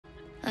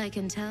I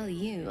can tell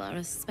you are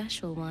a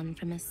special one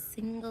from a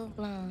single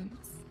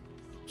glance.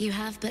 You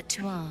have but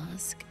to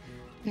ask,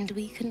 and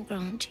we can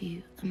grant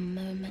you a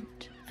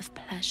moment of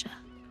pleasure.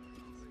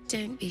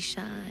 Don't be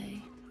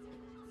shy.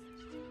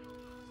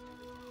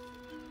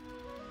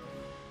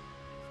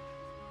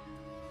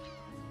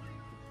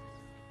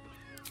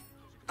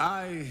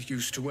 I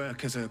used to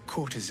work as a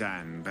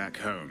courtesan back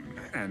home,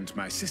 and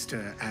my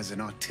sister as an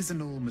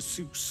artisanal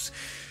masseuse.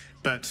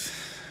 But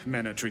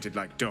men are treated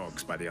like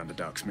dogs by the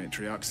Underdark's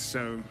matriarchs,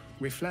 so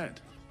we fled.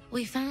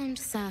 We found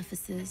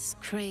surfacers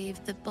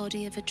craved the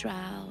body of a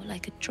drow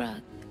like a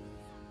drug.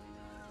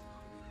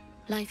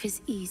 Life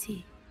is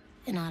easy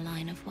in our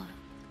line of work.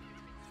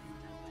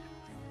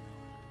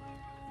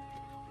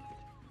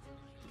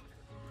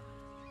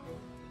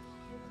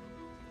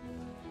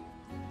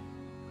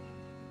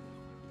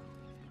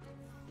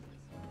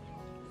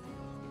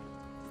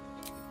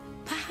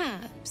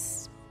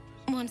 Perhaps,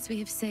 once we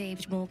have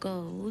saved more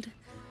gold,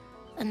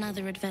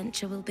 another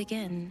adventure will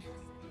begin.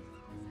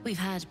 We've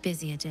had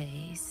busier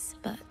days,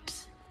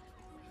 but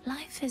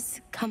life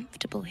is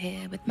comfortable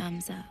here with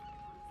Mazzam.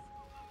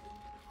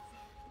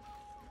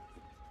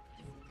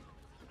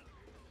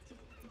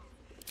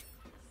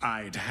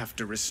 I'd have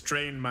to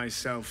restrain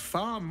myself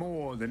far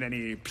more than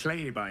any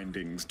play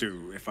bindings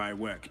do if I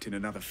worked in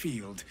another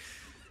field.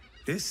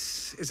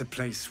 This is a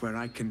place where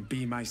I can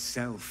be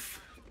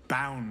myself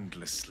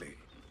boundlessly.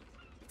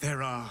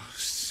 There are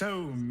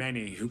so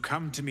many who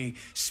come to me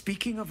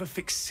speaking of a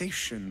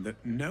fixation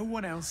that no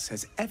one else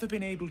has ever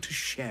been able to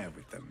share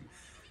with them,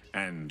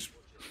 and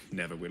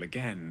never will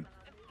again.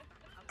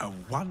 A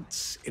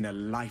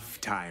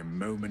once-in-a-lifetime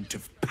moment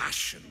of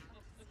passion.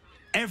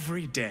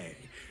 Every day.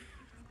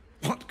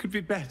 What could be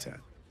better?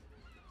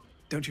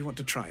 Don't you want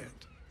to try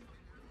it?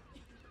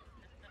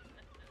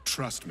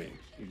 Trust me,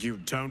 you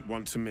don't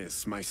want to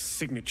miss my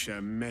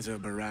signature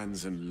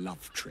Mezzo-Baranzan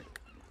love trick.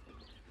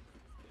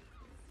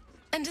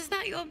 And is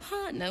that your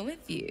partner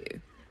with you?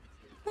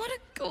 What a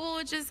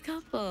gorgeous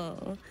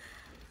couple.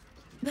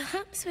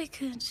 Perhaps we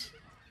could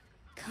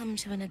come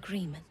to an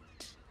agreement.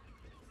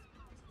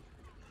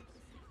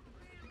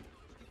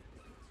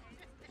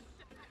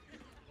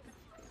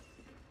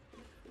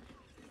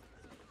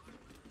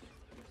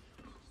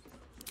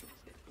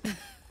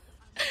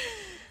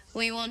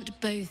 We want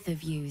both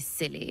of you,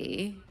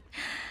 silly,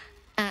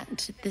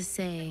 at the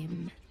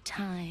same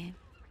time.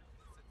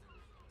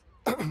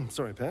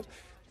 Sorry, Pet.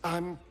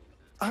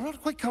 I'm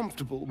not quite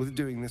comfortable with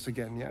doing this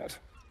again yet.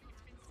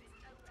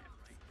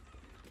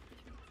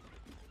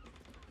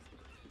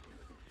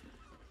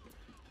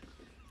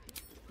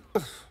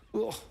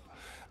 Ugh,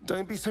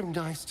 don't be so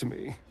nice to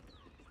me.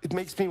 It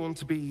makes me want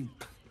to be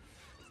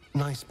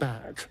nice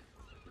back.